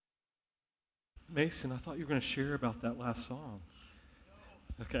Mason, I thought you were going to share about that last song.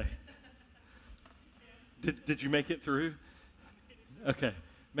 Okay. Did you make it through? Okay.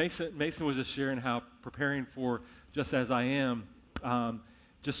 Mason was just sharing how preparing for Just As I Am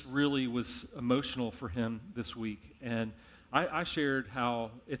just really was emotional for him this week. And I shared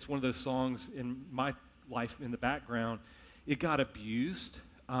how it's one of those songs in my life in the background. It got abused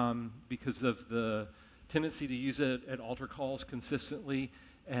because of the tendency to use it at altar calls consistently,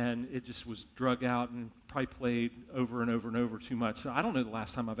 and it just was drug out and probably played over and over and over too much. So I don't know the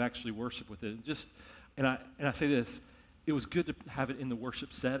last time I've actually worshiped with it. And I say this, it was good to have it in the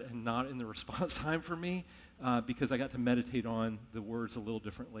worship set and not in the response time for me because I got to meditate on the words a little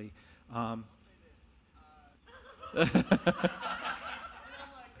differently.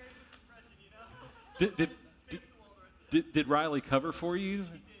 Did Riley cover for you? She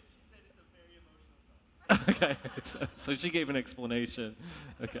did. She said it's a very emotional song. Okay, so she gave an explanation.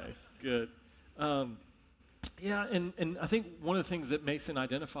 Okay, good. Yeah, and I think one of the things that Mason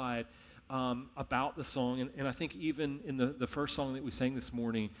identified about the song, and I think even in the first song that we sang this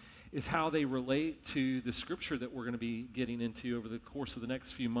morning, is how they relate to the scripture that we're going to be getting into over the course of the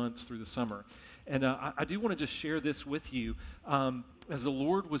next few months through the summer. And I do want to just share this with you. As the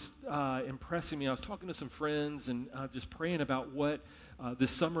Lord was impressing me, I was talking to some friends and just praying about what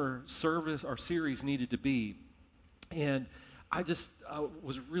this summer service or series needed to be. And I just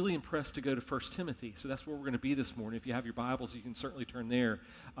was really impressed to go to 1 Timothy. So that's where we're going to be this morning. If you have your Bibles, you can certainly turn there.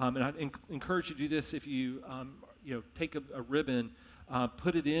 And I'd encourage you to do this if you take a ribbon,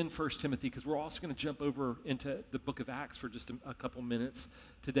 put it in 1 Timothy, because we're also going to jump over into the book of Acts for just a couple minutes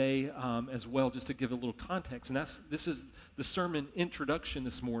today as well, just to give a little context. And this is the sermon introduction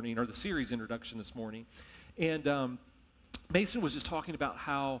this morning, or the series introduction this morning. And Mason was just talking about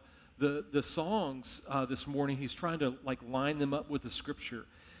how the songs this morning, he's trying to line them up with the scripture.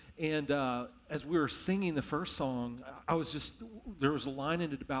 And as we were singing the first song, there was a line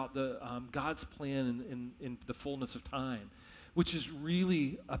in it about the God's plan in the fullness of time, which is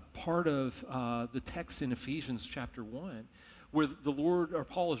really a part of the text in Ephesians chapter 1, where the Lord, or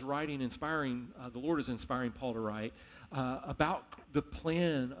Paul is writing, the Lord is inspiring Paul to write about the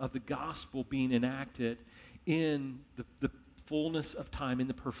plan of the gospel being enacted in the fullness of time, in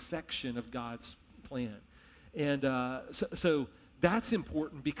the perfection of God's plan. And so that's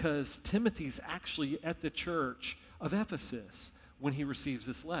important because Timothy's actually at the church of Ephesus when he receives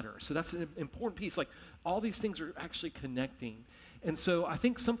this letter. So that's an important piece. All these things are actually connecting. And so I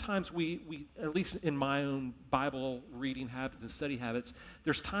think sometimes we, at least in my own Bible reading habits and study habits,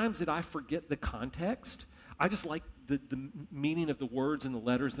 there's times that I forget the context. I just like the meaning of the words and the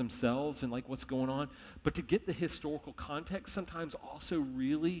letters themselves and what's going on. But to get the historical context sometimes also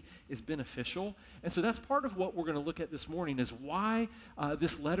really is beneficial. And so that's part of what we're going to look at this morning is why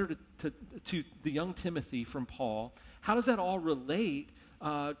this letter to the young Timothy from Paul, how does that all relate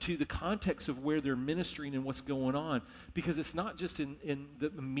to the context of where they're ministering and what's going on? Because it's not just in the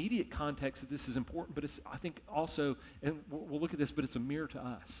immediate context that this is important, but it's, I think, also, and we'll look at this, but it's a mirror to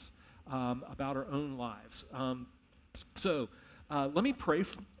us about our own lives. So let me pray,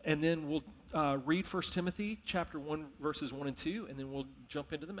 and then we'll read 1 Timothy chapter 1, verses 1 and 2, and then we'll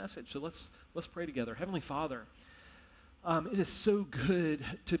jump into the message. So let's pray together. Heavenly Father, it is so good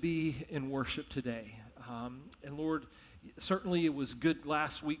to be in worship today. And Lord, certainly it was good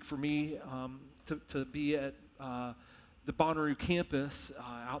last week for me to be at the Bonnaroo campus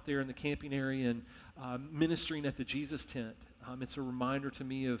out there in the camping area and ministering at the Jesus tent. It's a reminder to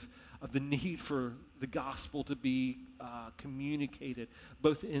me of the need for the gospel to be communicated,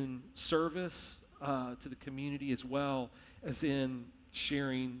 both in service to the community as well as in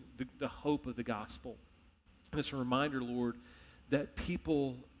sharing the hope of the gospel. And it's a reminder, Lord, that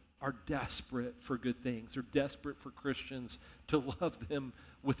people are desperate for good things. They're desperate for Christians to love them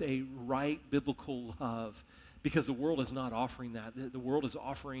with a right biblical love, because the world is not offering that. The world is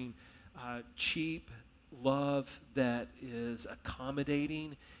offering cheap love that is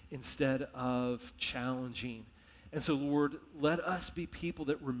accommodating instead of challenging. And so, Lord, let us be people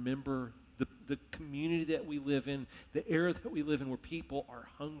that remember the community that we live in, the era that we live in, where people are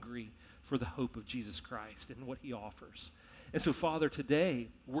hungry for the hope of Jesus Christ and what he offers. And so, Father, today,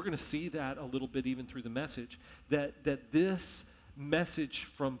 we're going to see that a little bit even through the message, that this message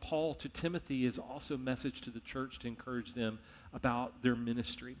from Paul to Timothy is also a message to the church to encourage them about their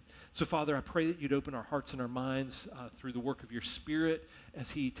ministry. So, Father, I pray that you'd open our hearts and our minds through the work of your Spirit as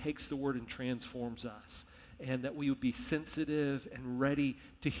he takes the word and transforms us, and that we would be sensitive and ready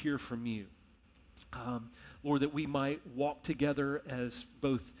to hear from you. Lord, that we might walk together as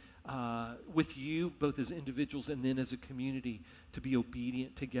both with you, both as individuals and then as a community, to be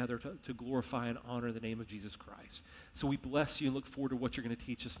obedient together, to glorify and honor the name of Jesus Christ. So we bless you and look forward to what you're going to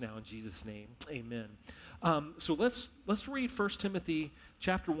teach us now in Jesus' name. Amen. So let's read 1 Timothy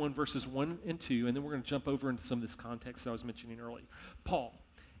chapter 1, verses 1 and 2, and then we're going to jump over into some of this context that I was mentioning earlier. Paul,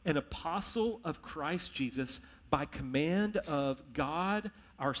 an apostle of Christ Jesus, by command of God,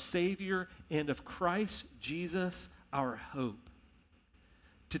 our Savior, and of Christ Jesus, our hope.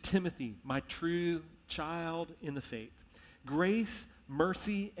 To Timothy, my true child in the faith, grace,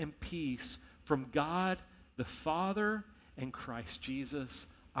 mercy, and peace from God the Father and Christ Jesus,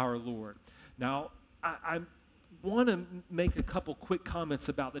 our Lord. Now, I want to make a couple quick comments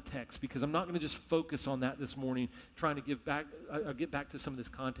about the text because I'm not going to just focus on that this morning, trying to get back to some of this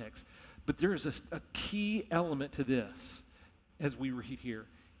context. But there is a key element to this as we read here.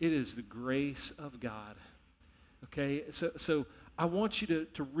 It is the grace of God. Okay, so I want you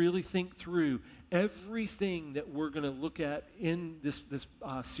to really think through everything that we're going to look at in this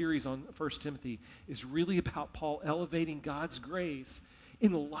series on 1 Timothy is really about Paul elevating God's grace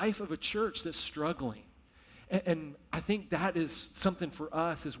in the life of a church that's struggling. And I think that is something for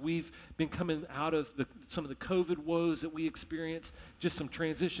us as we've been coming out of some of the COVID woes that we experienced, just some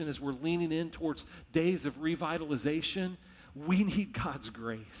transition as we're leaning in towards days of revitalization. We need God's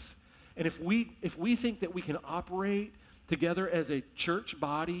grace. And if we think that we can operate together as a church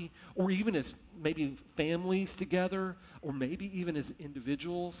body, or even as maybe families together, or maybe even as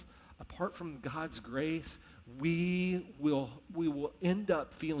individuals, apart from God's grace, we will end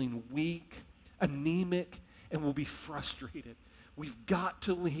up feeling weak, anemic, and we'll be frustrated. We've got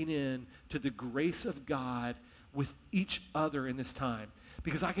to lean in to the grace of God with each other in this time.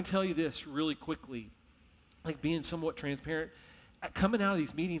 Because I can tell you this really quickly, like being somewhat transparent, coming out of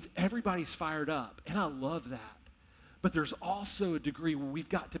these meetings, everybody's fired up, and I love that. But there's also a degree where we've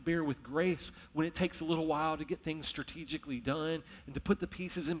got to bear with grace when it takes a little while to get things strategically done and to put the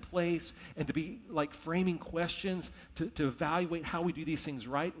pieces in place and to be like framing questions to evaluate how we do these things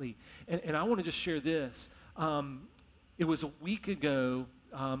rightly. And I want to just share this. It was a week and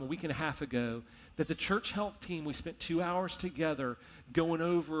a half ago, that the church health team, we spent 2 hours together going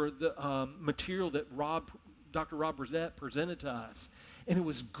over the material that Dr. Rob Brissett presented to us. And it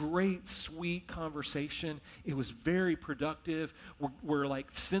was great, sweet conversation. It was very productive. We're like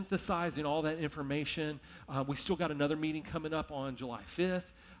synthesizing all that information. We still got another meeting coming up on July 5th.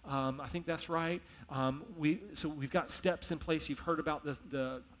 I think that's right. So we've got steps in place. You've heard about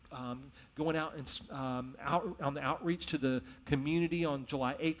the going out and out on the outreach to the community on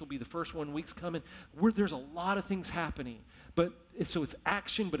July 8th will be the first 1 week's coming. There's a lot of things happening. So it's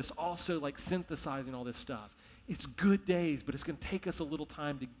action, but it's also like synthesizing all this stuff. It's good days, but it's going to take us a little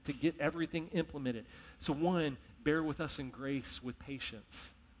time to get everything implemented. So one, bear with us in grace with patience,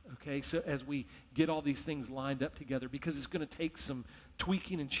 okay? So as we get all these things lined up together, because it's going to take some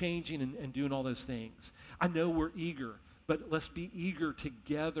tweaking and changing and doing all those things. I know we're eager, but let's be eager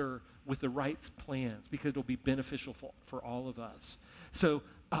together with the right plans because it'll be beneficial for all of us. So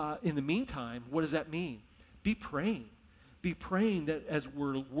in the meantime, what does that mean? Be praying. Be praying that as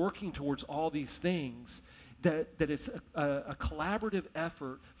we're working towards all these things, that it's a collaborative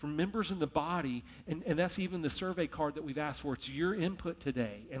effort from members in the body, and that's even the survey card that we've asked for. It's your input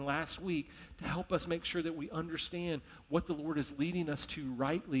today and last week to help us make sure that we understand what the Lord is leading us to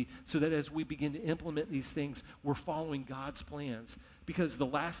rightly so that as we begin to implement these things, we're following God's plans. Because the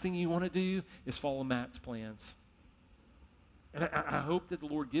last thing you want to do is follow Matt's plans. And I hope that the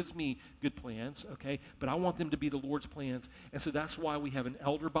Lord gives me good plans, okay? But I want them to be the Lord's plans. And so that's why we have an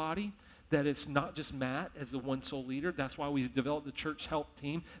elder body, that it's not just Matt as the one sole leader. That's why we've developed the church health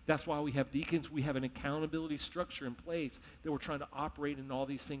team. That's why we have deacons. We have an accountability structure in place that we're trying to operate in all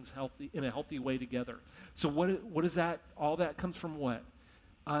these things in a healthy way together. So what is that? All that comes from what?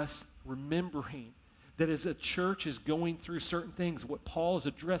 Us remembering that as a church is going through certain things, what Paul is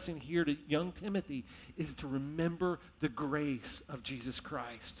addressing here to young Timothy is to remember the grace of Jesus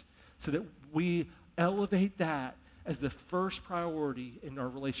Christ so that we elevate that as the first priority in our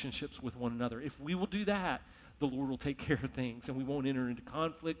relationships with one another. If we will do that, the Lord will take care of things, and we won't enter into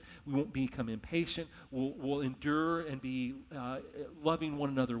conflict. We won't become impatient. We'll endure and be loving one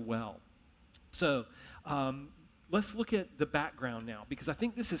another well. So let's look at the background now, because I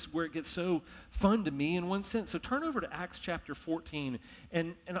think this is where it gets so fun to me in one sense. So turn over to Acts chapter 14,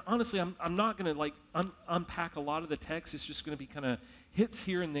 and honestly, I'm not going to unpack a lot of the text. It's just going to be kind of hits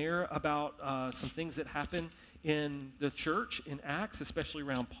here and there about some things that happen in the church in Acts, especially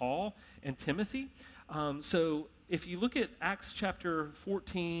around Paul and Timothy. So if you look at Acts chapter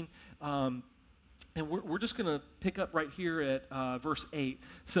 14, And we're just going to pick up right here at verse 8.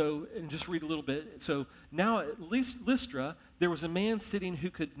 So, and just read a little bit. So, now at least Lystra, there was a man sitting who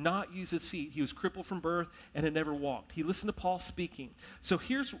could not use his feet. He was crippled from birth and had never walked. He listened to Paul speaking. So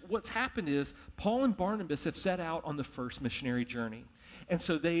here's what's happened is Paul and Barnabas have set out on the first missionary journey. And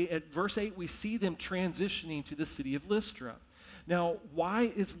so at verse 8, we see them transitioning to the city of Lystra. Now,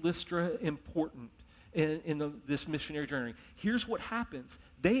 why is Lystra important in this missionary journey? Here's what happens.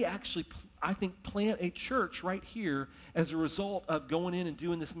 They actually, I think, plant a church right here as a result of going in and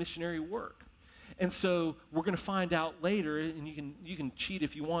doing this missionary work. And so we're going to find out later, and you can cheat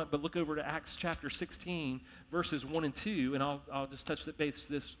if you want, but look over to Acts chapter 16, verses 1 and 2, and I'll just touch the base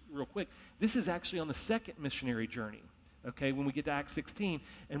this real quick. This is actually on the second missionary journey, okay, when we get to Acts 16.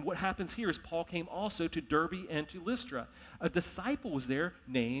 And what happens here is Paul came also to Derbe and to Lystra. A disciple was there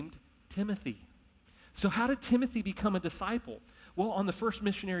named Timothy. So how did Timothy become a disciple? Well, on the first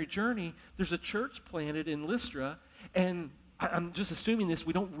missionary journey, there's a church planted in Lystra, and I'm just assuming this,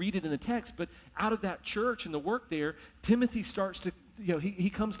 we don't read it in the text, but out of that church and the work there, Timothy starts to, he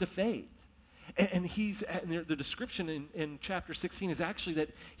comes to faith. And the description in chapter 16 is actually that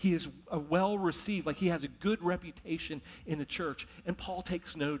he is well received, like he has a good reputation in the church, and Paul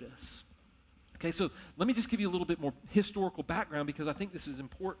takes notice. Okay, so let me just give you a little bit more historical background because I think this is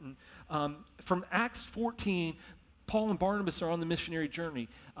important. From Acts 14, Paul and Barnabas are on the missionary journey.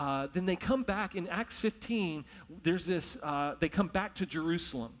 Then they come back in Acts 15. There's this. They come back to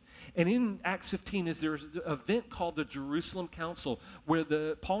Jerusalem, and in Acts 15 there's an event called the Jerusalem Council, where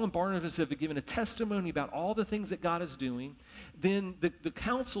Paul and Barnabas have given a testimony about all the things that God is doing. Then the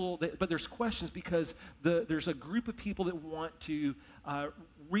council, but there's questions because there's a group of people that want to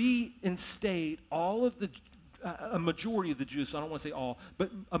reinstate all of a majority of the Jews. So I don't want to say all,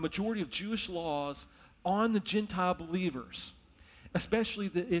 but a majority of Jewish laws on the Gentile believers, especially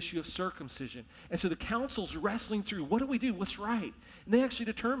the issue of circumcision. And so the council's wrestling through, what do we do? What's right? And they actually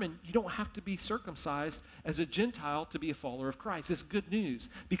determine you don't have to be circumcised as a Gentile to be a follower of Christ. It's good news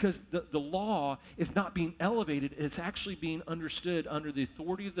because the law is not being elevated. It's actually being understood under the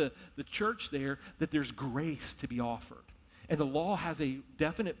authority of the church there that there's grace to be offered. And the law has a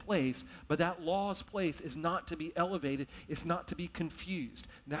definite place, but that law's place is not to be elevated. It's not to be confused.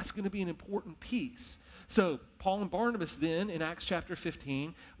 And that's going to be an important piece. So Paul and Barnabas then, in Acts chapter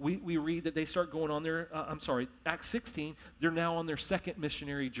 15, we read that they start going on their, Acts 16, they're now on their second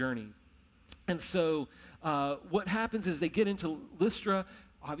missionary journey. And so what happens is they get into Lystra.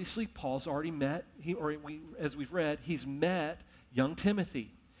 Obviously, Paul's already met, as we've read, he's met young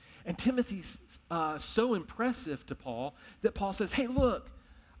Timothy. And Timothy's so impressive to Paul that Paul says, hey, look,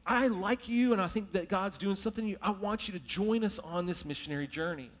 I like you and I think that God's doing something to you. I want you to join us on this missionary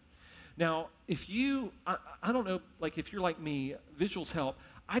journey. Now, if you, I don't know, like if you're like me, visuals help.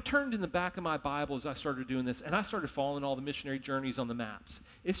 I turned in the back of my Bible as I started doing this, and I started following all the missionary journeys on the maps.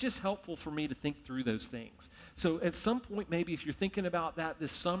 It's just helpful for me to think through those things. So at some point, maybe if you're thinking about that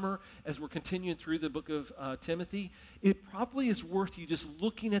this summer as we're continuing through the book of Timothy, it probably is worth you just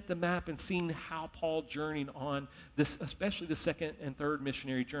looking at the map and seeing how Paul journeyed on this, especially the second and third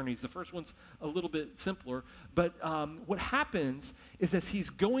missionary journeys. The first one's a little bit simpler, but what happens is as he's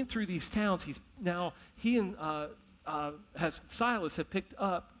going through these towns, he and Silas have picked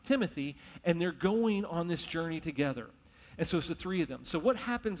up Timothy, and they're going on this journey together. And so it's the three of them. So what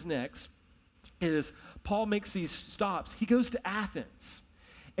happens next is Paul makes these stops. He goes to Athens.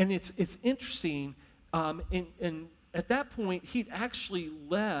 And it's interesting, and at that point, he'd actually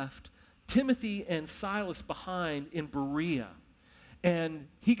left Timothy and Silas behind in Berea. And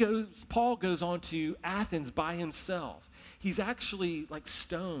Paul goes on to Athens by himself. He's actually like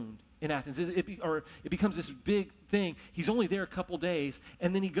stoned in Athens. It becomes this big thing. He's only there a couple days,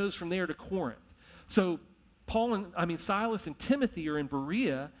 and then he goes from there to Corinth. So Silas and Timothy are in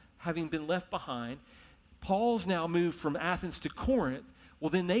Berea, having been left behind. Paul's now moved from Athens to Corinth. Well,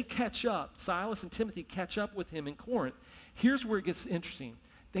 then they catch up. Silas and Timothy catch up with him in Corinth. Here's where it gets interesting.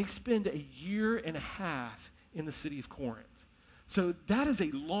 They spend a year and a half in the city of Corinth. So that is a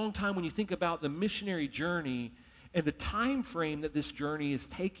long time when you think about the missionary journey and the time frame that this journey is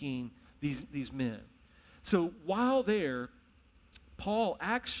taking these men. So while there, Paul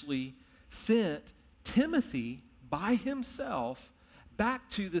actually sent Timothy by himself back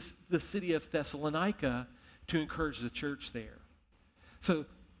to the city of Thessalonica to encourage the church there. So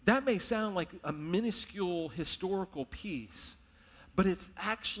that may sound like a minuscule historical piece, but it's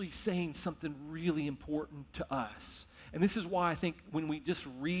actually saying something really important to us. And this is why I think when we just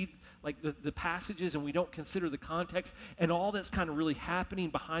read like the passages and we don't consider the context and all that's kind of really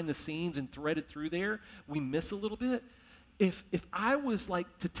happening behind the scenes and threaded through there, we miss a little bit. if I was like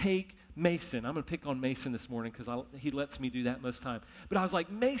to take Mason, I'm going to pick on Mason this morning because he lets me do that most time. But I was like,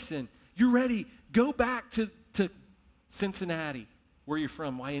 Mason, you're ready. Go back to Cincinnati, where you're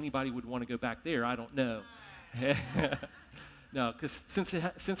from. Why anybody would want to go back there, I don't know. No, because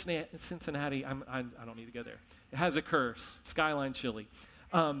Cincinnati, I don't need to go there. It has a curse, skyline chili.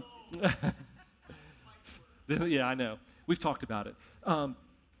 Yeah, I know. We've talked about it.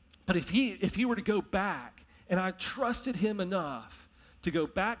 But if he were to go back, and I trusted him enough to go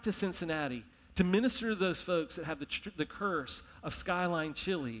back to Cincinnati to minister to those folks that have the curse of skyline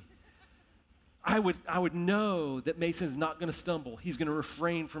chili, I would know that Mason's not going to stumble. He's going to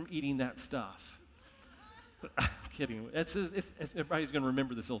refrain from eating that stuff. I'm kidding. Everybody's going to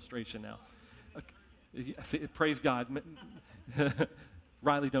remember this illustration now. Okay. Praise God.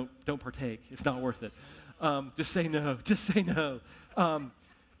 Riley, don't partake. It's not worth it. Just say no. Just say no.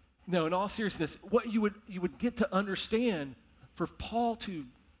 No, in all seriousness, what you would get to understand for Paul to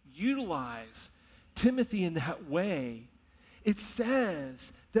utilize Timothy in that way, it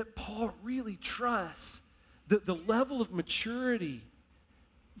says that Paul really trusts the level of maturity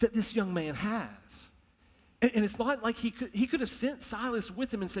that this young man has. And it's not like he could have sent Silas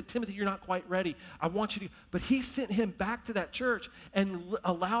with him and said, Timothy, you're not quite ready. I want you to. But he sent him back to that church and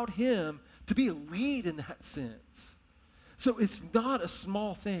allowed him to be a lead in that sense. So it's not a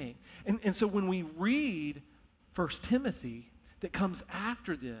small thing. And so when we read 1 Timothy that comes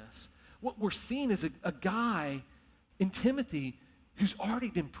after this, what we're seeing is a guy in Timothy who's already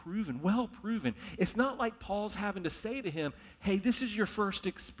been proven, well proven. It's not like Paul's having to say to him, hey, this is your first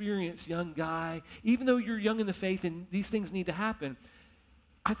experience, young guy. Even though you're young in the faith and these things need to happen,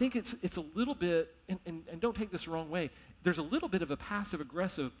 I think it's a little bit, and don't take this the wrong way, there's a little bit of a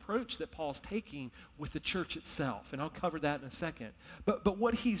passive-aggressive approach that Paul's taking with the church itself, and I'll cover that in a second. But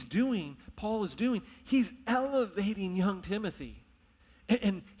what Paul is doing, he's elevating young Timothy.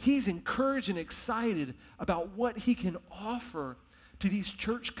 And he's encouraged and excited about what he can offer to these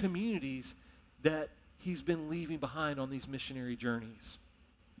church communities that he's been leaving behind on these missionary journeys.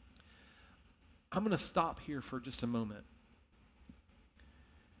 I'm going to stop here for just a moment.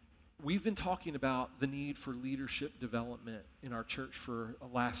 We've been talking about the need for leadership development in our church for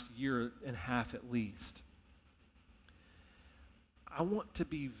the last year and a half at least. I want to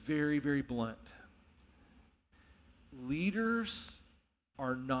be very, very blunt. Leaders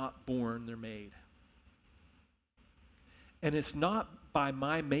are not born, they're made. And it's not by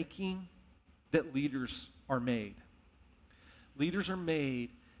my making that leaders are made. Leaders are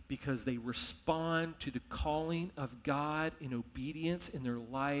made because they respond to the calling of God in obedience in their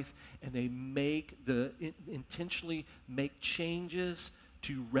life, and they intentionally make changes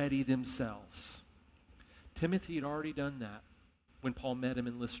to ready themselves. Timothy had already done that when Paul met him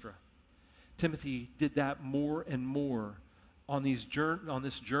in Lystra. Timothy did that more and more on this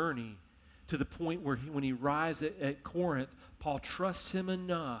journey, to the point where when he arrives at Corinth, Paul trusts him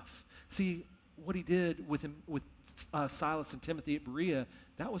enough. See, what he did with Silas and Timothy at Berea,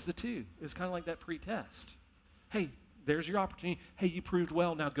 that was the two. It was kind of like that pre-test. Hey, there's your opportunity. Hey, you proved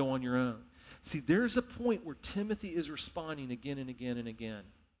well, now go on your own. See, there's a point where Timothy is responding again and again and again.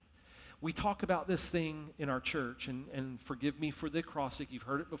 We talk about this thing in our church, and forgive me for the acrostic, you've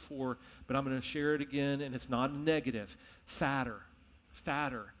heard it before, but I'm going to share it again, and it's not a negative. Fatter,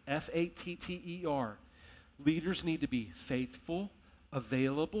 F-A-T-T-E-R. Leaders need to be faithful,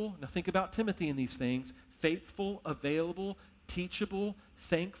 available. Now think about Timothy in these things. Faithful, available, teachable,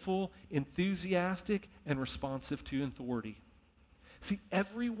 thankful, enthusiastic, and responsive to authority. See,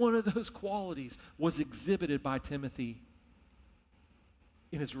 every one of those qualities was exhibited by Timothy.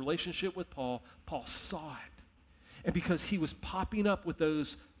 In his relationship with Paul, Paul saw it. And because he was popping up with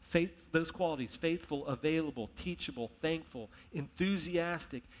those qualities, faithful, available, teachable, thankful,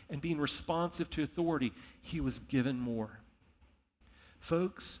 enthusiastic, and being responsive to authority, he was given more.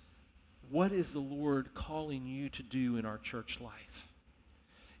 Folks, what is the Lord calling you to do in our church life?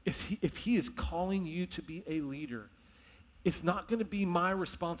 If he is calling you to be a leader, it's not going to be my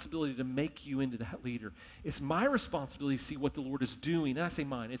responsibility to make you into that leader. It's my responsibility to see what the Lord is doing. And I say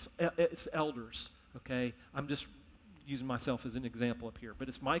mine. It's elders, okay? I'm just using myself as an example up here. But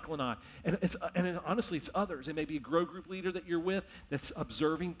it's Michael and I. And honestly, it's others. It may be a grow group leader that you're with that's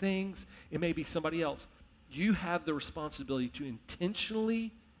observing things. It may be somebody else. You have the responsibility to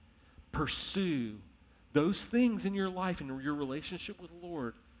intentionally pursue those things in your life and your relationship with the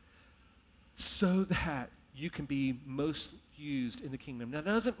Lord so that you can be most used in the kingdom. Now,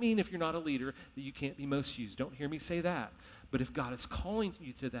 that doesn't mean if you're not a leader that you can't be most used. Don't hear me say that. But if God is calling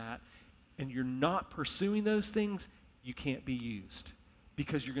you to that and you're not pursuing those things, you can't be used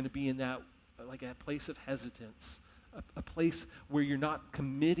because you're going to be in that, like a place of hesitance a place where you're not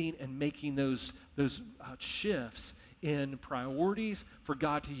committing and making those shifts in priorities for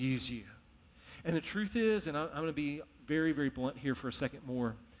God to use you. And the truth is, and I'm going to be very, very blunt here for a second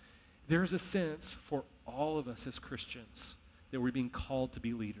more, there's a sense for all of us as Christians that we're being called to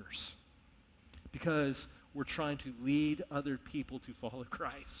be leaders because we're trying to lead other people to follow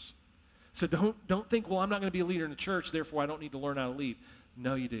Christ. So don't think, well, I'm not going to be a leader in the church, therefore I don't need to learn how to lead.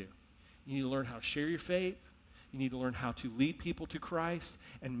 No, you do. You need to learn how to share your faith. You need to learn how to lead people to Christ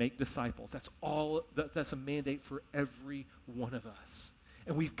and make disciples. That's a mandate for every one of us.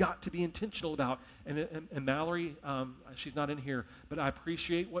 And we've got to be intentional about, and Mallory, she's not in here, but I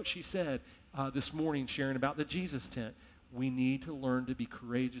appreciate what she said this morning, sharing about the Jesus tent. We need to learn to be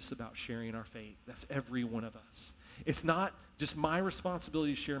courageous about sharing our faith. That's every one of us. It's not just my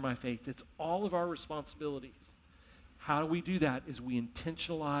responsibility to share my faith. It's all of our responsibilities. How do we do that is we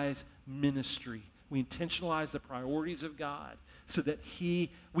intentionalize ministry. We intentionalize the priorities of God so that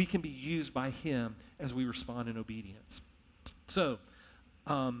we can be used by Him as we respond in obedience. So,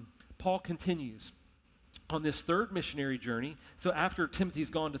 Paul continues on this third missionary journey. So after Timothy's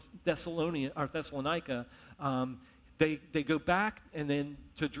gone to Thessalonica, they go back and then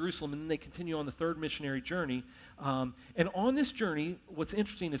to Jerusalem, and then they continue on the third missionary journey. And on this journey, what's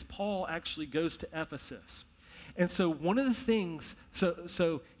interesting is Paul actually goes to Ephesus. And so one of the things,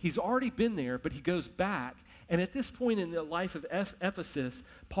 so he's already been there, but he goes back. And at this point in the life of Ephesus,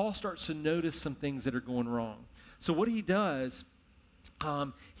 Paul starts to notice some things that are going wrong. So what he does,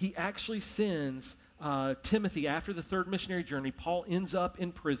 he actually sends Timothy after the third missionary journey. Paul ends up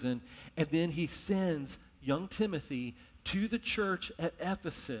in prison, and then he sends young Timothy to the church at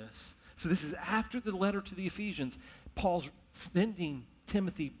Ephesus. So this is after the letter to the Ephesians. Paul's sending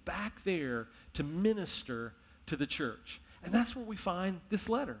Timothy back there to minister to the church. And that's where we find this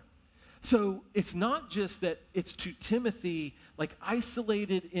letter. So it's not just that it's to Timothy, like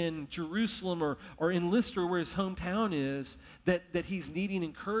isolated in Jerusalem or in Lystra where his hometown is, that he's needing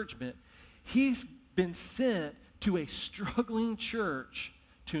encouragement. He's been sent to a struggling church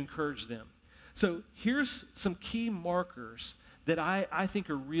to encourage them. So here's some key markers that I think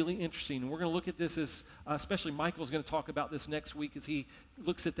are really interesting. And we're going to look at this as, especially Michael's going to talk about this next week as he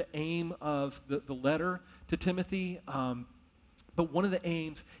looks at the aim of the letter to Timothy. But one of the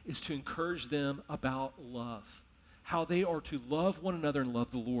aims is to encourage them about love, how they are to love one another and love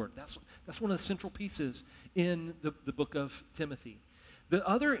the Lord. That's one of the central pieces in the book of Timothy. The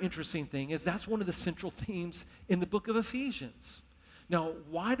other interesting thing is that's one of the central themes in the book of Ephesians. Now,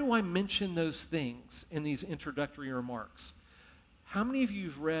 why do I mention those things in these introductory remarks? How many of you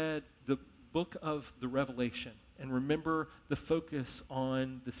have read the book of the Revelation and remember the focus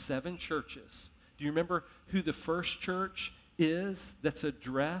on the 7 churches? Do you remember who the first church is that's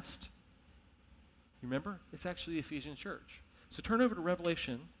addressed? You remember? It's actually the Ephesian church. So turn over to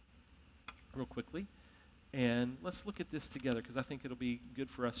Revelation real quickly, and let's look at this together because I think it'll be good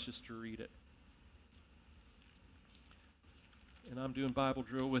for us just to read it. And I'm doing Bible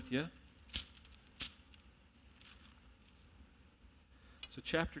drill with you. So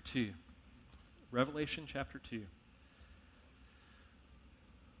chapter 2, Revelation chapter 2. I'll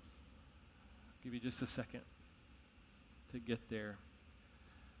give you just a second to get there.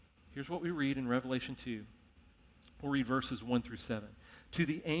 Here's what we read in Revelation 2. We'll read verses 1 through 7. To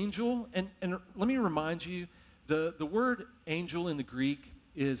the angel, and let me remind you, the word angel in the Greek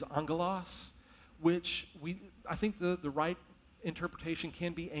is angelos, which I think the right interpretation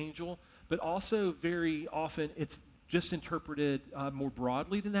can be angel, but also very often it's just interpreted more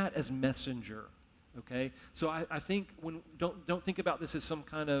broadly than that as messenger. Okay, so I think don't think about this as some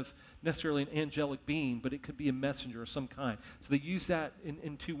kind of necessarily an angelic being, but it could be a messenger of some kind. So they use that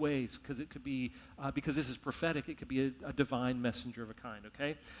in 2 ways because it could be because this is prophetic. It could be a divine messenger of a kind.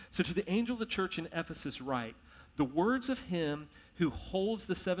 Okay, so to the angel of the church in Ephesus write, the words of him who holds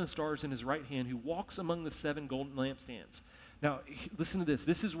the 7 stars in his right hand, who walks among the 7 golden lampstands. Now, listen to this.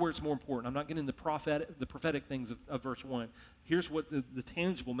 This is where it's more important. I'm not getting the prophetic things of verse 1. Here's what the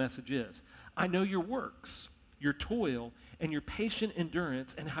tangible message is. I know your works, your toil, and your patient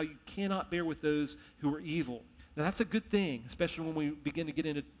endurance, and how you cannot bear with those who are evil. Now, that's a good thing, especially when we begin to get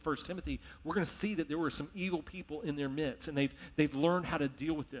into 1 Timothy. We're going to see that there were some evil people in their midst, and they've learned how to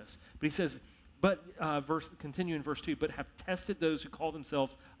deal with this. But he says, continue in verse 2, but have tested those who call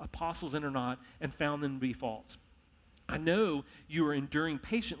themselves apostles and are not, and found them to be false. I know you are enduring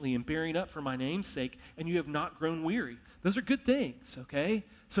patiently and bearing up for my name's sake, and you have not grown weary. Those are good things, okay?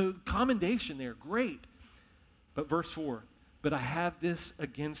 So commendation there, great. But verse 4, but I have this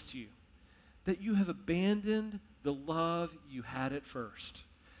against you, that you have abandoned the love you had at first.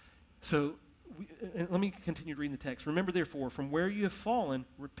 So and let me continue reading the text. Remember, therefore, from where you have fallen,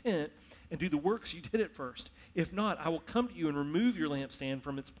 repent and do the works you did at first. If not, I will come to you and remove your lampstand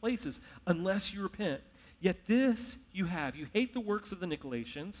from its places unless you repent. Yet this you have. You hate the works of the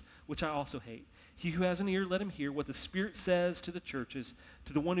Nicolaitans, which I also hate. He who has an ear, let him hear what the Spirit says to the churches.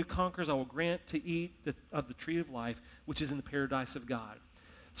 To the one who conquers, I will grant to eat of the tree of life, which is in the paradise of God.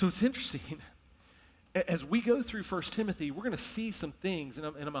 So it's interesting. As we go through 1 Timothy, we're going to see some things, and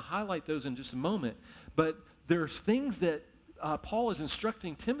I'm going to highlight those in just a moment. But there's things that Paul is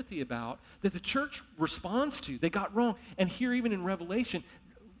instructing Timothy about that the church responds to. They got wrong. And here, even in Revelation,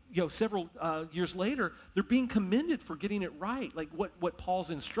 several years later, they're being commended for getting it right. Like what Paul's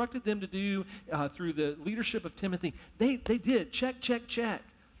instructed them to do through the leadership of Timothy, they did. Check.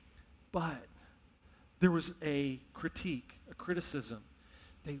 But there was a critique, a criticism.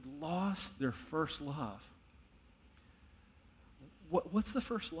 They lost their first love. What's the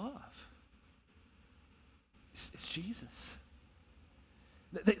first love? It's Jesus.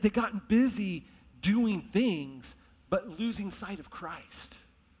 They gotten busy doing things, but losing sight of Christ.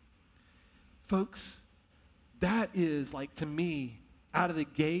 Folks, that is, like, to me, out of the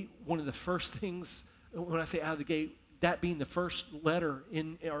gate, one of the first things, when I say out of the gate, that being the first letter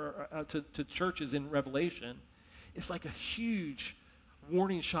to churches in Revelation, it's like a huge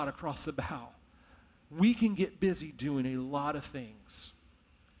warning shot across the bow. We can get busy doing a lot of things,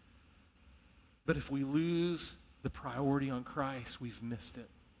 but if we lose the priority on Christ, we've missed it.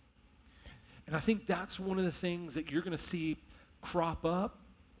 And I think that's one of the things that you're going to see crop up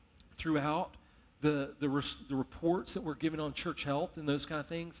throughout the reports that we're given on church health and those kind of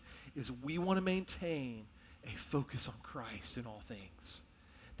things, is we want to maintain a focus on Christ in all things.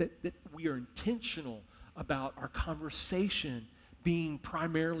 That we are intentional about our conversation being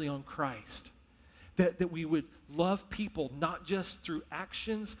primarily on Christ. That we would love people not just through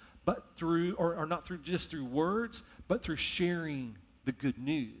actions, but through, or not through just through words, but through sharing the good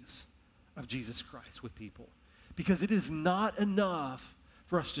news of Jesus Christ with people. Because it is not enough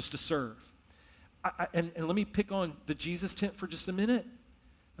for us just to serve. And let me pick on the Jesus tent for just a minute,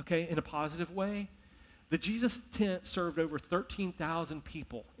 okay, in a positive way. The Jesus tent served over 13,000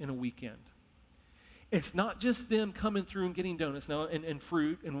 people in a weekend. It's not just them coming through and getting donuts now and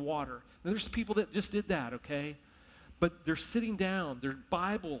fruit and water. Now, there's people that just did that, okay? But they're sitting down, there's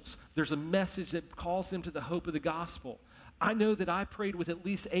Bibles, there's a message that calls them to the hope of the gospel. I know that I prayed with at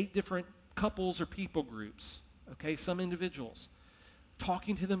least 8 different couples or people groups, okay, some individuals,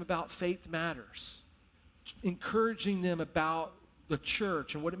 talking to them about faith matters, encouraging them about the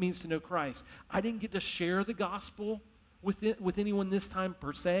church and what it means to know Christ. I didn't get to share the gospel with anyone this time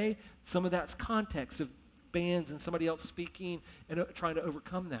per se. Some of that's context of bands and somebody else speaking and trying to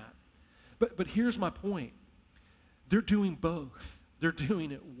overcome that. But here's my point. They're doing both. They're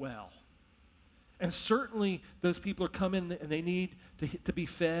doing it well. And certainly those people are coming and they need to be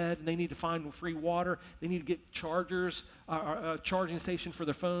fed, and they need to find free water. They need to get chargers, a charging station for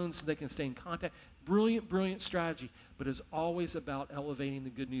their phones so they can stay in contact. Brilliant strategy. But it's always about elevating the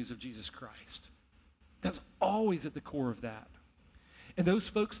good news of Jesus Christ. That's always at the core of that. And those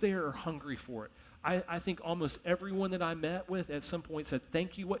folks there are hungry for it. I think almost everyone that I met with at some point said,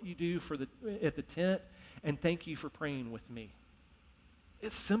 thank you what you do at the tent, and thank you for praying with me.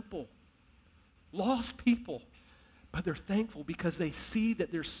 It's simple. Lost people, but they're thankful because they see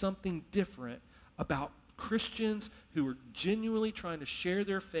that there's something different about Christians who are genuinely trying to share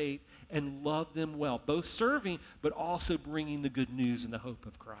their faith and love them well, both serving but also bringing the good news and the hope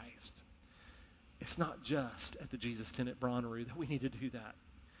of Christ. It's not just at the Jesus Tent at Bronneroo that we need to do that.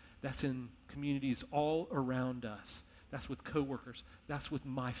 That's in communities all around us. That's with coworkers. That's with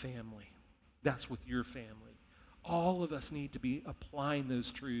my family. That's with your family. All of us need to be applying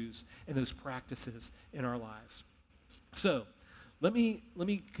those truths and those practices in our lives. So, let me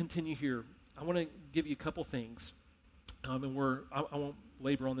continue here. I want to give you a couple things, and I won't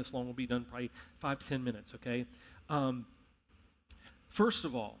labor on this long. We'll be done probably 5 to 10 minutes. Okay. First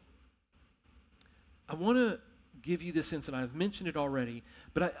of all, I want to give you this insight. I've mentioned it already,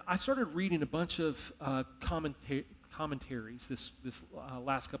 but I started reading a bunch of commentaries this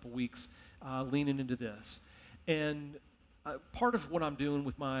last couple weeks, leaning into this. And part of what I'm doing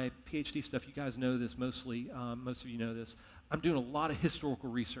with my PhD stuff, you guys know this mostly, most of you know this, I'm doing a lot of historical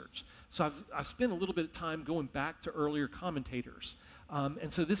research. So I've spent a little bit of time going back to earlier commentators.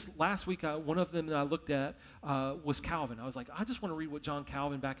 And so this last week, one of them that I looked at was Calvin. I was like, I just want to read what John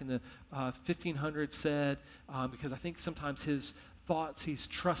Calvin back in the 1500s said, because I think sometimes his thoughts, he's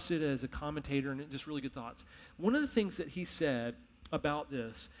trusted as a commentator, and just really good thoughts. One of the things that he said about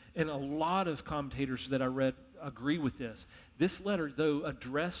this, and a lot of commentators that I read agree with this. This letter, though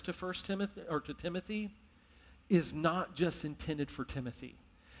addressed to Timothy, is not just intended for Timothy.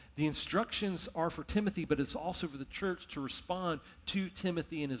 The instructions are for Timothy, but it's also for the church to respond to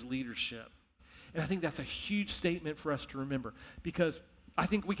Timothy and his leadership. And I think that's a huge statement for us to remember, because I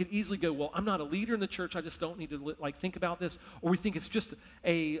think we could easily go, well, I'm not a leader in the church, I just don't need to think about this. Or we think it's just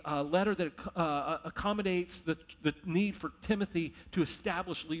a letter that accommodates the need for Timothy to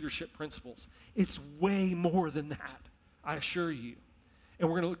establish leadership principles. It's way more than that, I assure you. And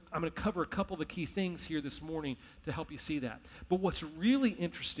I'm going to cover a couple of the key things here this morning to help you see that. But what's really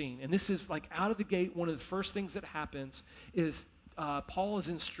interesting, and this is like out of the gate, one of the first things that happens is Paul is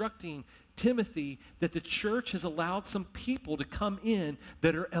instructing Timothy that the church has allowed some people to come in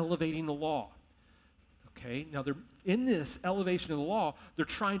that are elevating the law. Okay, now they're in this elevation of the law, they're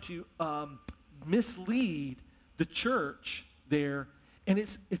trying to mislead the church there, and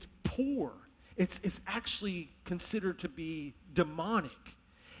it's poor. It's actually considered to be demonic.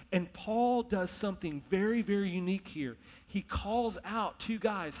 And Paul does something very, very unique here. He calls out two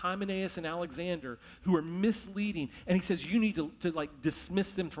guys, Hymenaeus and Alexander, who are misleading. And he says, you need to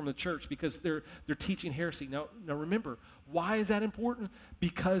dismiss them from the church because they're teaching heresy. Now remember, why is that important?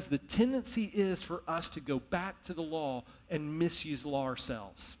 Because the tendency is for us to go back to the law and misuse the law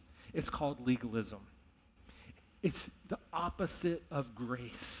ourselves. It's called legalism. It's the opposite of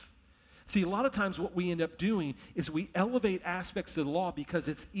grace. See, a lot of times what we end up doing is we elevate aspects of the law because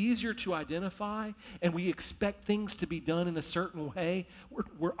it's easier to identify and we expect things to be done in a certain way.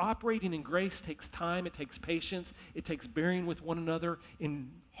 We're operating in grace. It takes time. It takes patience. It takes bearing with one another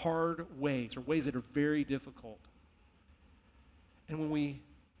in hard ways or ways that are very difficult. And when we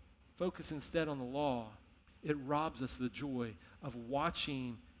focus instead on the law, it robs us of the joy of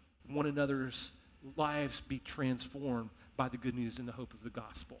watching one another's lives be transformed by the good news and the hope of the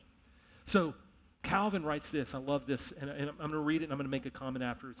gospel. So Calvin writes this. I love this, and I'm going to read it, and I'm going to make a comment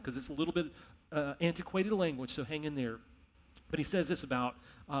afterwards because it's a little bit antiquated language, so hang in there. But he says this about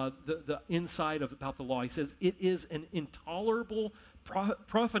the inside about the law. He says, it is an intolerable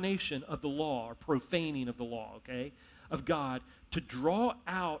profanation of the law, or profaning of the law, okay, of God, to draw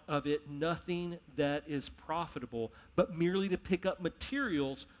out of it nothing that is profitable, but merely to pick up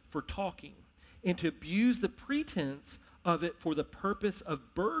materials for talking, and to abuse the pretense of it for the purpose of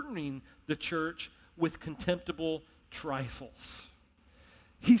burdening the church with contemptible trifles.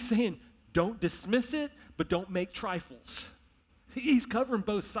 He's saying, don't dismiss it, but don't make trifles. He's covering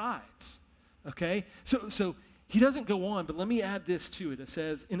both sides, okay? So he doesn't go on, but let me add this to it. It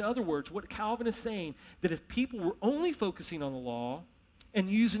says, in other words, what Calvin is saying, that if people were only focusing on the law and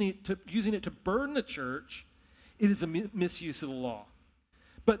using it to burden the church, it is a misuse of the law.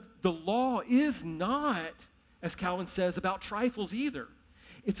 But the law is not, as Calvin says, about trifles either.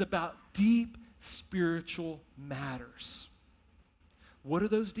 It's about deep spiritual matters. What are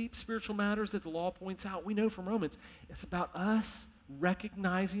those deep spiritual matters that the law points out? We know from Romans, it's about us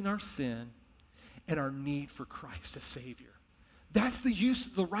recognizing our sin and our need for Christ as Savior. That's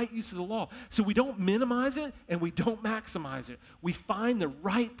the right use of the law. So we don't minimize it and we don't maximize it. We find the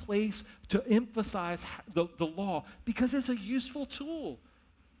right place to emphasize the law because it's a useful tool.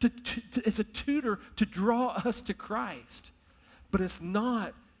 It's a tutor to draw us to Christ. But it's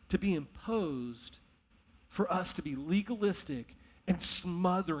not to be imposed for us to be legalistic and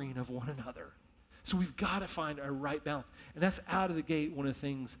smothering of one another. So we've got to find a right balance. And that's out of the gate one of the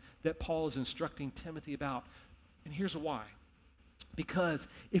things that Paul is instructing Timothy about. And here's why. Because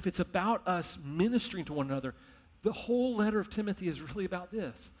if it's about us ministering to one another, the whole letter of Timothy is really about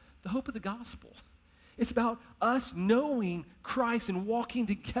this, the hope of the gospel. It's about us knowing Christ and walking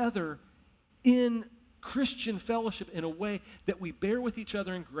together in Christian fellowship in a way that we bear with each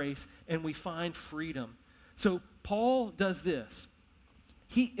other in grace and we find freedom. So Paul does this.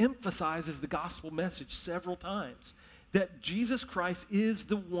 He emphasizes the gospel message several times, that Jesus Christ is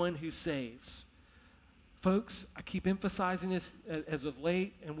the one who saves. Folks, I keep emphasizing this as of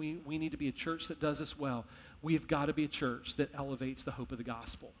late, and we need to be a church that does this well. We've got to be a church that elevates the hope of the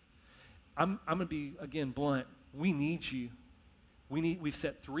gospel. I'm going to be, again, blunt. We need you. We've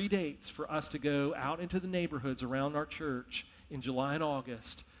set 3 dates for us to go out into the neighborhoods around our church in July and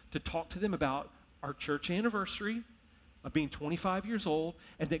August to talk to them about our church anniversary of being 25 years old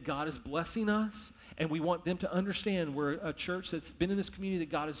and that God is blessing us, and we want them to understand we're a church that's been in this community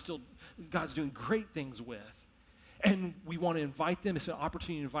that God's doing great things with. And we want to invite them. It's an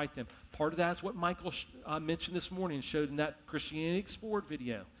opportunity to invite them. Part of that is what Michael mentioned this morning and showed in that Christianity Explored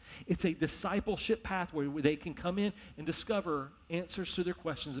video. It's a discipleship pathway where they can come in and discover answers to their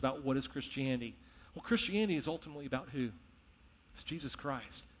questions about what is Christianity. Well, Christianity is ultimately about who? It's Jesus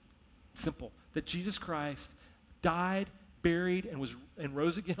Christ. Simple. That Jesus Christ died, buried, and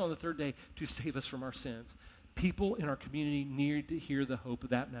rose again on the third day to save us from our sins. People in our community need to hear the hope of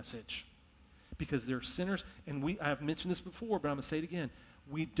that message because they're sinners. And I've mentioned this before, but I'm going to say it again.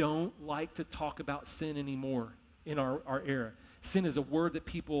 We don't like to talk about sin anymore in our era. Sin is a word that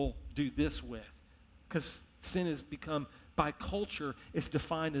people do this with because sin has become, by culture, it's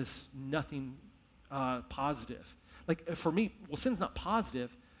defined as nothing positive. Like for me, well, sin's not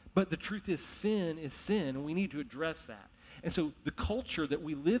positive, but the truth is sin, and we need to address that. And so the culture that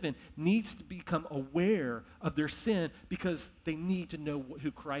we live in needs to become aware of their sin because they need to know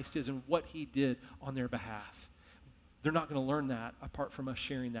who Christ is and what he did on their behalf. They're not going to learn that apart from us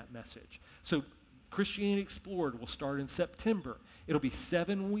sharing that message. So Christianity Explored will start in September. It'll be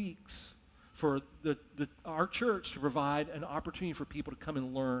 7 weeks for our church to provide an opportunity for people to come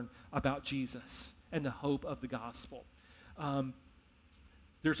and learn about Jesus and the hope of the gospel.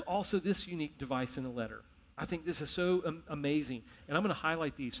 There's also this unique device in the letter. I think this is so amazing, and I'm going to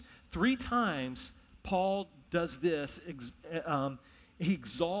highlight these. 3 times, Paul does this. He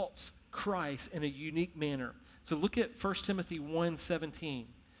exalts Christ in a unique manner. So look at 1 Timothy 1:17.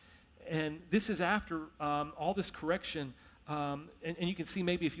 And this is after all this correction, and you can see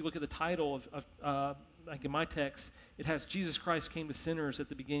maybe if you look at the title of like in my text, it has Jesus Christ came to sinners at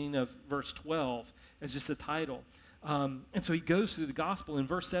the beginning of verse 12 as just a title. And so he goes through the gospel. In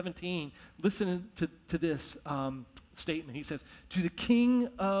verse 17, listen to this statement. He says, "To the King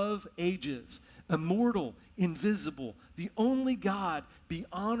of ages, immortal, invisible, the only God, be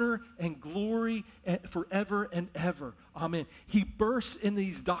honor and glory forever and ever. Amen." He bursts in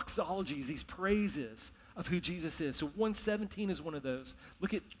these doxologies, these praises of who Jesus is. So 117 is one of those.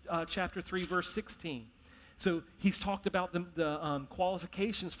 Look at chapter 3, verse 16. So he's talked about the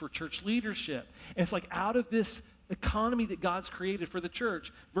qualifications for church leadership. And it's like out of this economy that God's created for the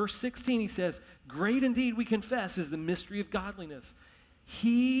church. Verse 16, he says, "Great indeed, we confess, is the mystery of godliness.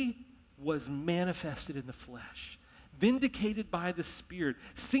 He was manifested in the flesh, vindicated by the Spirit,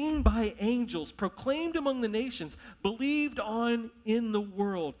 seen by angels, proclaimed among the nations, believed on in the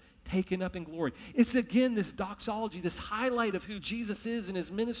world, taken up in glory." It's again this doxology, this highlight of who Jesus is in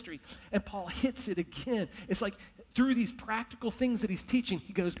his ministry. And Paul hits it again. It's like through these practical things that he's teaching,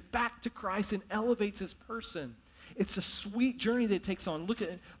 he goes back to Christ and elevates his person. It's a sweet journey that it takes on. Look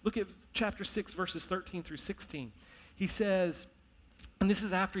at chapter 6, verses 13 through 16. He says, and this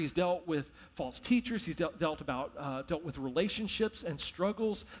is after he's dealt with false teachers, he's dealt with relationships and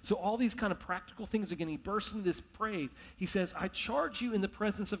struggles. So all these kind of practical things, again, he bursts into this praise. He says, "I charge you in the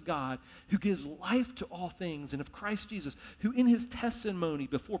presence of God, who gives life to all things, and of Christ Jesus, who in his testimony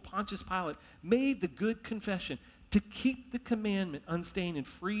before Pontius Pilate made the good confession, to keep the commandment unstained and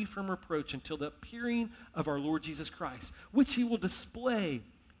free from reproach until the appearing of our Lord Jesus Christ, which he will display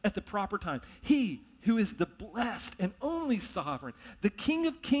at the proper time. He who is the blessed and only sovereign, the King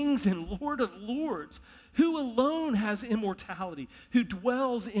of kings and Lord of lords, who alone has immortality, who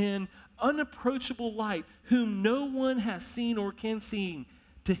dwells in unapproachable light, whom no one has seen or can see.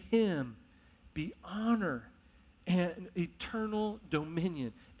 To him be honor and eternal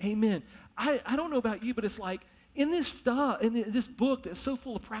dominion." Amen. I don't know about you, but it's like, in this stuff, in this book that's so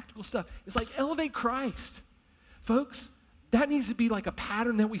full of practical stuff, it's like elevate Christ. Folks, that needs to be like a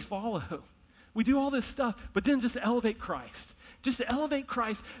pattern that we follow. We do all this stuff, but then just elevate Christ. Just elevate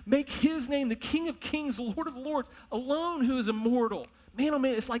Christ. Make his name the King of kings, Lord of lords, alone who is immortal. Man, oh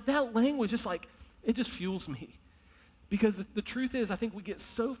man, it's like that language, it's like, it just fuels me. Because the truth is, I think we get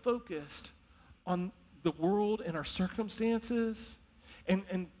so focused on the world and our circumstances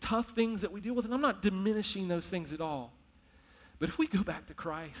and tough things that we deal with. And I'm not diminishing those things at all. But if we go back to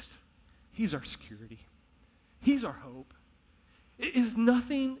Christ, he's our security. He's our hope. It is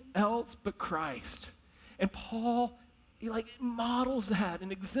nothing else but Christ. And Paul, he models that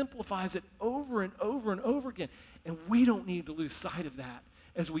and exemplifies it over and over and over again. And we don't need to lose sight of that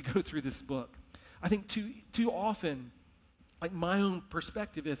as we go through this book. I think too often, my own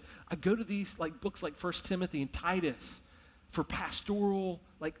perspective is, I go to these books like 1 Timothy and Titus for pastoral,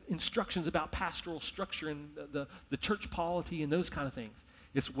 instructions about pastoral structure and the church polity and those kind of things.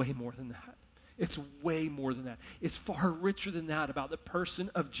 It's way more than that. It's way more than that. It's far richer than that about the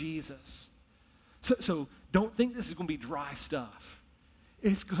person of Jesus. So don't think this is going to be dry stuff.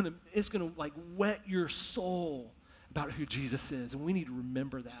 It's going to wet your soul about who Jesus is, and we need to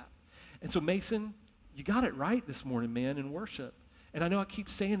remember that. And so Mason, you got it right this morning, man, in worship. And I know I keep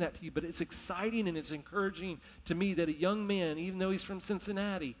saying that to you, but it's exciting and it's encouraging to me that a young man, even though he's from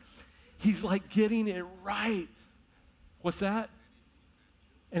Cincinnati, he's getting it right. What's that?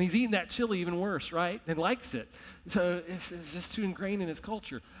 And he's eating that chili even worse, right? And likes it. So it's just too ingrained in his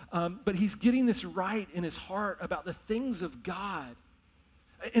culture. But he's getting this right in his heart about the things of God.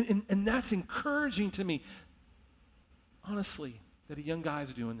 And that's encouraging to me, honestly, that a young guy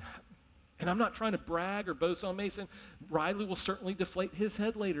is doing that. And I'm not trying to brag or boast on Mason. Riley will certainly deflate his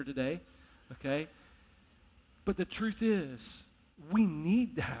head later today, okay? But the truth is, we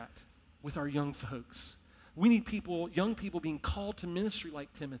need that with our young folks. We need young people being called to ministry like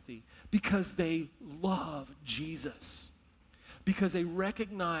Timothy because they love Jesus, because they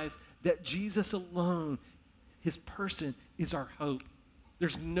recognize that Jesus alone, his person, is our hope.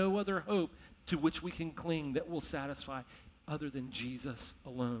 There's no other hope to which we can cling that will satisfy other than Jesus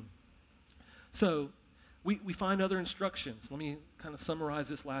alone. So we find other instructions. Let me kind of summarize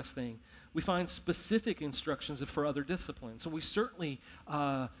this last thing. We find specific instructions for other disciplines. So we certainly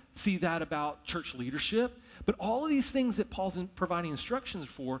see that about church leadership. But all of these things that Paul's providing instructions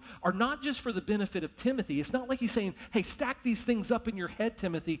for are not just for the benefit of Timothy. It's not like he's saying, hey, stack these things up in your head,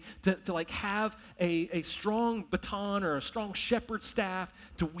 Timothy, to like have a strong baton or a strong shepherd staff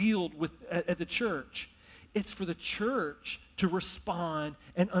to wield at the church. It's for the church to respond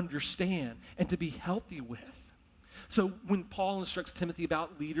and understand and to be healthy with. So when Paul instructs Timothy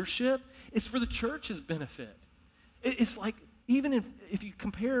about leadership, it's for the church's benefit. It's like, even if you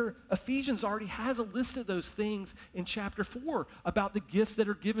compare, Ephesians already has a list of those things in chapter 4 about the gifts that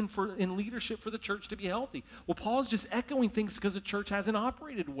are given in leadership for the church to be healthy. Well, Paul's just echoing things because the church hasn't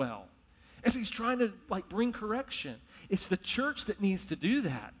operated well. And so he's trying to bring correction. It's the church that needs to do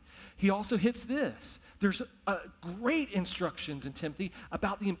that. He also hits this. There's great instructions in Timothy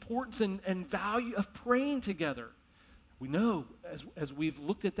about the importance and value of praying together. We know, as we've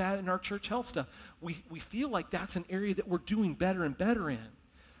looked at that in our church health stuff, we feel like that's an area that we're doing better and better in.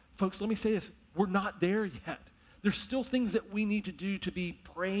 Folks, let me say this. We're not there yet. There's still things that we need to do to be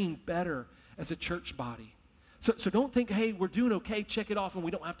praying better as a church body. So don't think, hey, we're doing okay, check it off, and we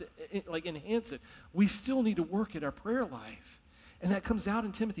don't have to enhance it. We still need to work at our prayer life. And that comes out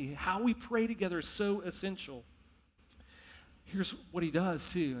in Timothy. How we pray together is so essential. Here's what he does,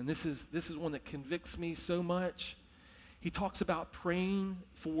 too, and this is one that convicts me so much. He talks about praying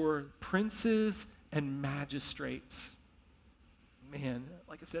for princes and magistrates. Man,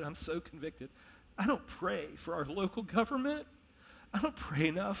 like I said, I'm so convicted. I don't pray for our local government. I don't pray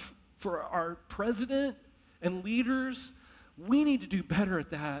enough for our president and leaders. We need to do better at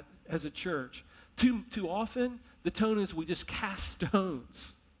that as a church. Too often, the tone is we just cast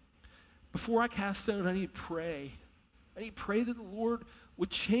stones. Before I cast stone, I need to pray. I need to pray that the Lord would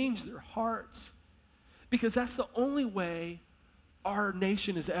change their hearts. Because that's the only way our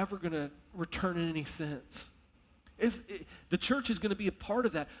nation is ever going to return in any sense. The church is going to be a part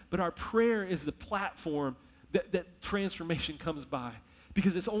of that, but our prayer is the platform that transformation comes by.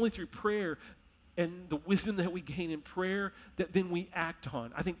 Because it's only through prayer and the wisdom that we gain in prayer that then we act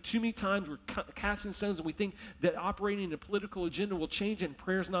on. I think too many times we're casting stones and we think that operating a political agenda will change it, and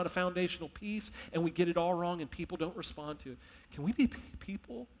prayer is not a foundational piece, and we get it all wrong and people don't respond to it. Can we be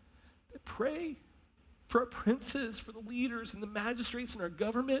people that pray for our princes, for the leaders and the magistrates in our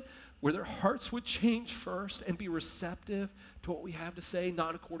government, where their hearts would change first and be receptive to what we have to say,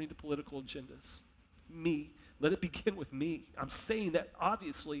 not according to political agendas? Me. Let it begin with me. I'm saying that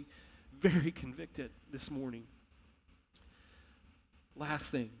obviously very convicted this morning. Last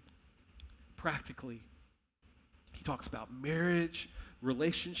thing, practically, he talks about marriage,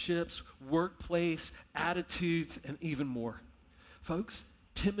 relationships, workplace, attitudes, and even more. Folks,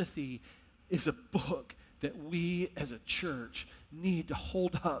 Timothy is a book that we as a church need to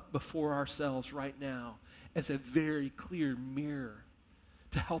hold up before ourselves right now as a very clear mirror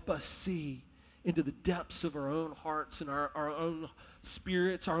to help us see into the depths of our own hearts and our own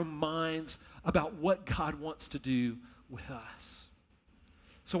spirits, our own minds about what God wants to do with us.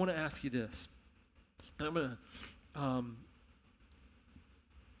 So I want to ask you this. And I'm going to,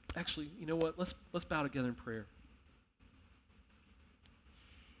 actually, you know what? Let's bow together in prayer.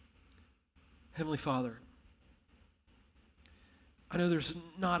 Heavenly Father, I know there's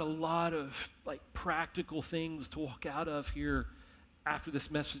not a lot of practical things to walk out of here after this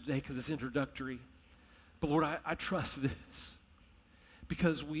message today because it's introductory. But Lord, I trust this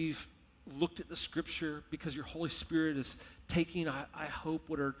because we've looked at the scripture, because your Holy Spirit is taking, I hope,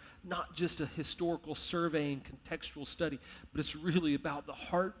 what are not just a historical survey and contextual study, but it's really about the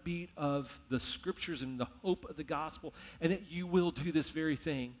heartbeat of the scriptures and the hope of the gospel, and that you will do this very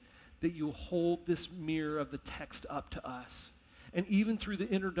thing, that you will hold this mirror of the text up to us. And even through the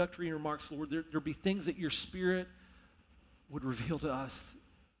introductory remarks, Lord, there'll be things that your Spirit would reveal to us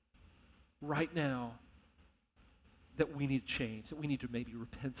right now that we need to change, that we need to maybe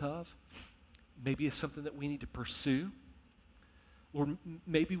repent of. Maybe it's something that we need to pursue. Or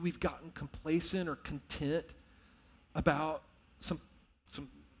maybe we've gotten complacent or content about some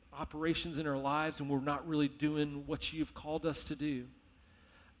operations in our lives and we're not really doing what you've called us to do.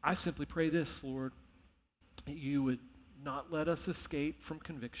 I simply pray this, Lord, that you would not let us escape from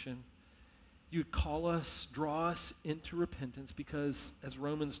conviction. You'd call us, draw us into repentance because, as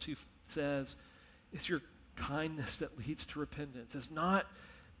Romans 2 says, it's your kindness that leads to repentance. It's not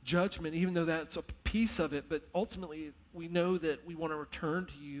judgment, even though that's a piece of it, but ultimately we know that we want to return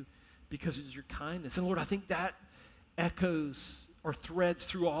to you because it's your kindness. And Lord, I think that echoes or threads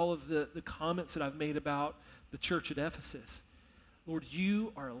through all of the comments that I've made about the church at Ephesus. Lord,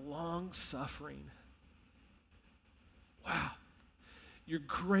 you are long-suffering. Wow. Your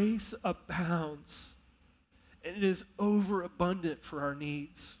grace abounds, and it is overabundant for our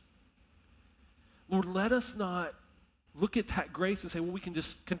needs. Lord, let us not look at that grace and say, well, we can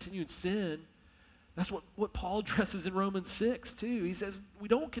just continue in sin. That's what Paul addresses in Romans 6, too. He says, we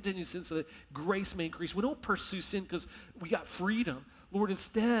don't continue in sin so that grace may increase. We don't pursue sin because we got freedom. Lord,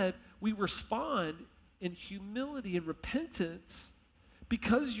 instead, we respond in humility and repentance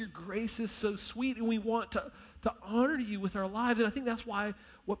because your grace is so sweet and we want to honor you with our lives. And I think that's why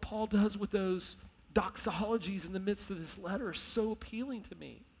what Paul does with those doxologies in the midst of this letter is so appealing to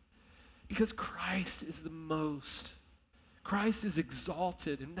me. Because Christ is the most. Christ is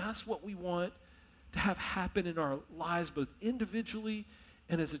exalted, and that's what we want to have happen in our lives, both individually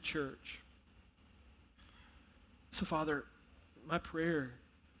and as a church. So, Father, my prayer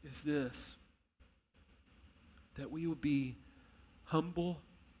is this, that we will be humble,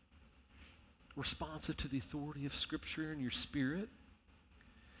 responsive to the authority of Scripture and your Spirit,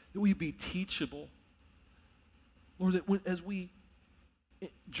 that we be teachable. Lord, that as we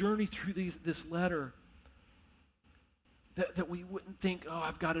journey through this letter, that we wouldn't think, oh,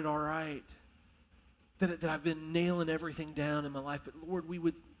 I've got it all right, that I've been nailing everything down in my life, but Lord, we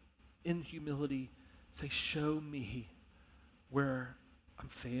would, in humility, say, show me where I'm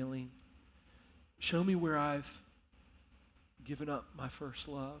failing. Show me where I've given up my first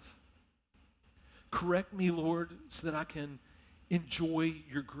love. Correct me, Lord, so that I can enjoy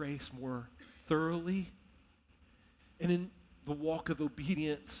your grace more thoroughly. And in the walk of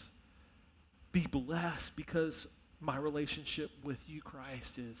obedience, be blessed because my relationship with you,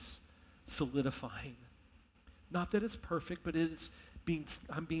 Christ, is solidifying. Not that it's perfect, but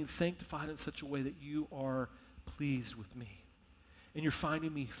I'm being sanctified in such a way that you are pleased with me. And you're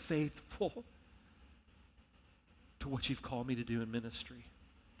finding me faithful to what you've called me to do in ministry.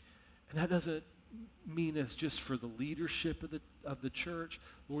 And that doesn't mean it's just for the leadership of the church.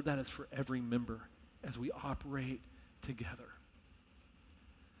 Lord, that is for every member as we operate together.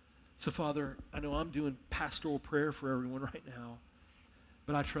 So, Father, I know I'm doing pastoral prayer for everyone right now,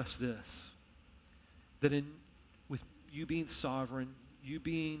 but I trust this, that with you being sovereign, you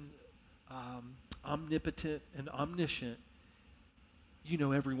being omnipotent and omniscient, you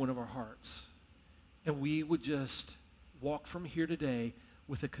know every one of our hearts. And we would just walk from here today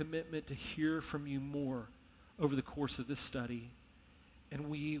with a commitment to hear from you more over the course of this study. And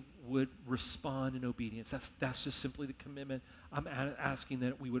we would respond in obedience. That's just simply the commitment I'm asking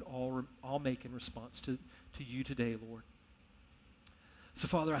that we would all make in response to you today, Lord. So,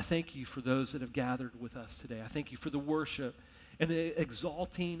 Father, I thank you for those that have gathered with us today. I thank you for the worship and the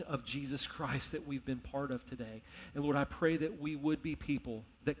exalting of Jesus Christ that we've been part of today. And, Lord, I pray that we would be people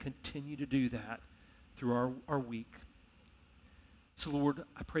that continue to do that through our week. So, Lord,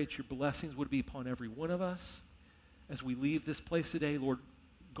 I pray that your blessings would be upon every one of us. As we leave this place today, Lord,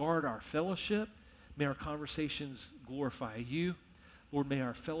 guard our fellowship. May our conversations glorify you. Lord, may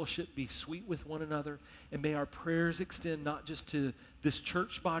our fellowship be sweet with one another. And may our prayers extend not just to this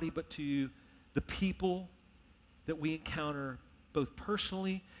church body, but to the people that we encounter both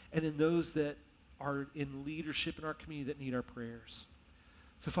personally and in those that are in leadership in our community that need our prayers.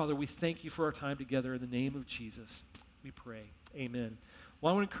 So, Father, we thank you for our time together. In the name of Jesus, we pray. Amen.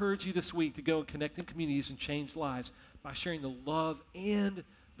 Well, I want to encourage you this week to go and connect in communities and change lives by sharing the love and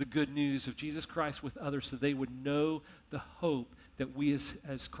the good news of Jesus Christ with others so they would know the hope that we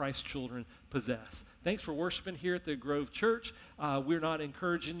as Christ's children possess. Thanks for worshiping here at the Grove Church. We're not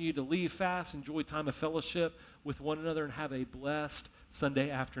encouraging you to leave fast, enjoy time of fellowship with one another, and have a blessed Sunday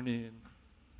afternoon.